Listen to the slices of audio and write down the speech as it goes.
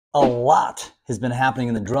A lot has been happening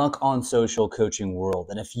in the Drunk on Social coaching world.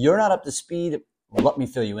 And if you're not up to speed, well, let me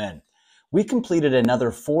fill you in. We completed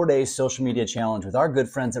another 4-day social media challenge with our good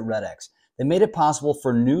friends at RedX. They made it possible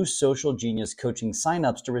for new Social Genius coaching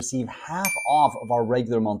signups to receive half off of our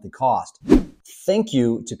regular monthly cost. Thank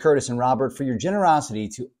you to Curtis and Robert for your generosity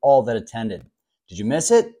to all that attended. Did you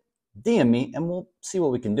miss it? DM me and we'll see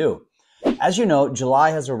what we can do. As you know,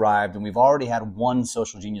 July has arrived and we've already had one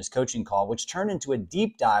Social Genius coaching call, which turned into a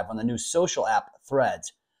deep dive on the new social app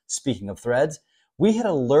Threads. Speaking of Threads, we had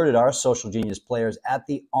alerted our Social Genius players at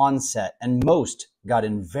the onset and most got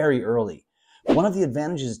in very early. One of the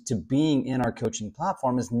advantages to being in our coaching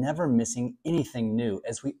platform is never missing anything new,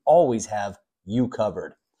 as we always have you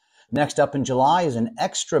covered. Next up in July is an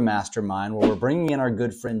extra mastermind where we're bringing in our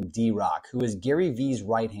good friend D-Rock, who is Gary Vee's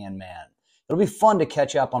right-hand man. It'll be fun to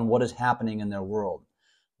catch up on what is happening in their world.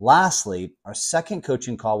 Lastly, our second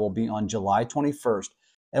coaching call will be on July 21st,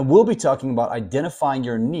 and we'll be talking about identifying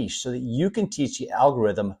your niche so that you can teach the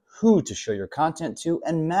algorithm who to show your content to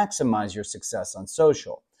and maximize your success on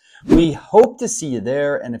social. We hope to see you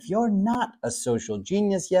there, and if you're not a social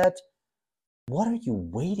genius yet, what are you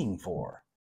waiting for?